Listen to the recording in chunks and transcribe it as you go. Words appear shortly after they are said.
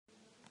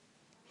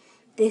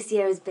this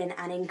year has been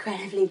an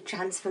incredibly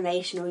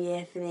transformational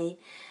year for me,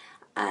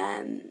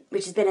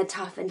 which has been a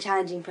tough and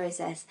challenging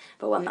process,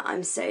 but one that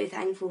I'm so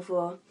thankful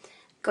for.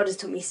 God has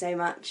taught me so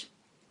much.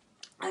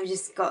 I've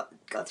just got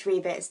 3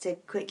 bits to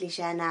quickly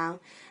share now.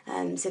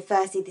 So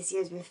firstly, this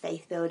year has been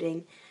faith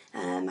building.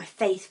 My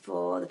faith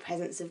for the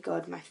presence of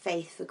God, my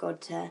faith for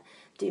God to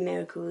do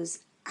miracles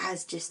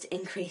has just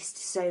increased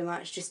so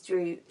much just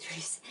through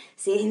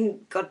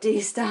seeing God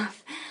do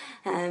stuff.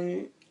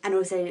 And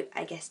also,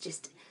 I guess,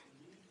 just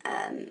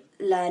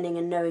learning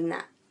and knowing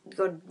that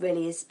God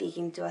really is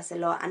speaking to us a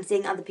lot, and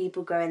seeing other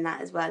people grow in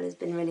that as well has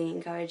been really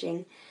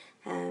encouraging.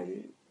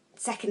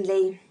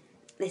 Secondly,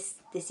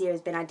 this year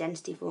has been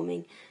identity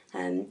forming.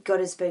 God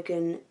has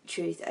spoken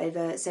truth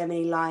over so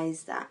many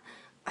lies that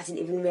I didn't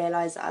even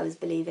realise that I was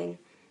believing,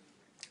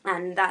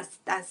 and that's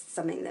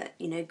something that,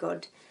 you know,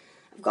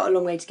 I've got a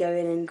long way to go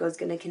in, and God's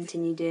going to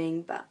continue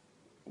doing, but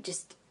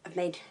just I've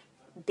made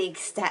big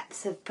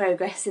steps of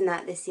progress in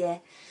that this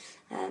year,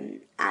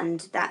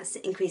 and that's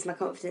increased my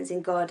confidence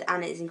in God,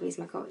 and it's increased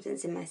my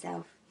confidence in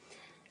myself.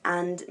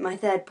 And my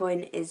third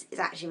point is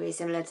actually really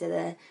similar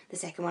to the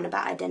second one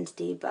about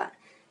identity, but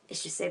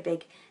it's just so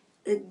big.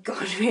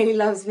 God really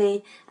loves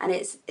me, and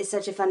it's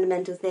such a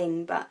fundamental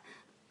thing, but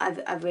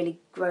I've really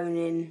grown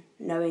in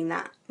knowing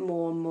that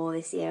more and more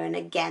this year, and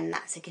again,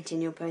 that's a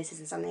continual process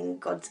and something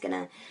God's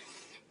gonna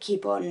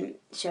keep on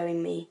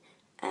showing me,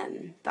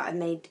 but I've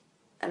made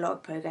a lot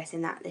of progress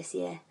in that this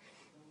year.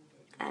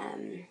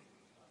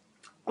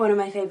 One of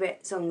my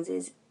favourite songs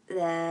is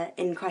the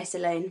In Christ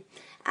Alone,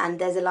 and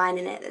there's a line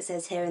in it that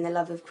says, "Here in the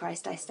love of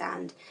Christ I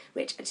stand,"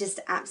 which I just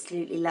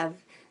absolutely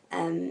love.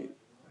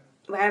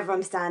 Wherever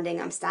I'm standing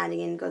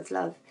in God's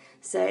love.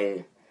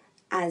 So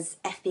as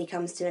FP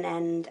comes to an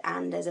end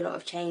and there's a lot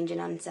of change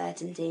and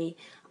uncertainty,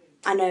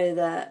 I know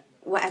that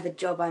whatever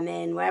job I'm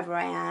in, wherever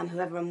I am,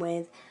 whoever I'm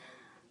with,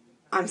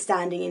 I'm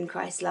standing in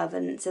Christ's love,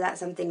 and so that's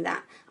something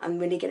that I'm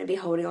really going to be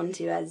holding on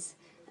to as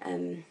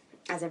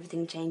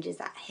everything changes,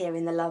 that here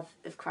in the love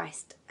of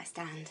Christ I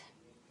stand.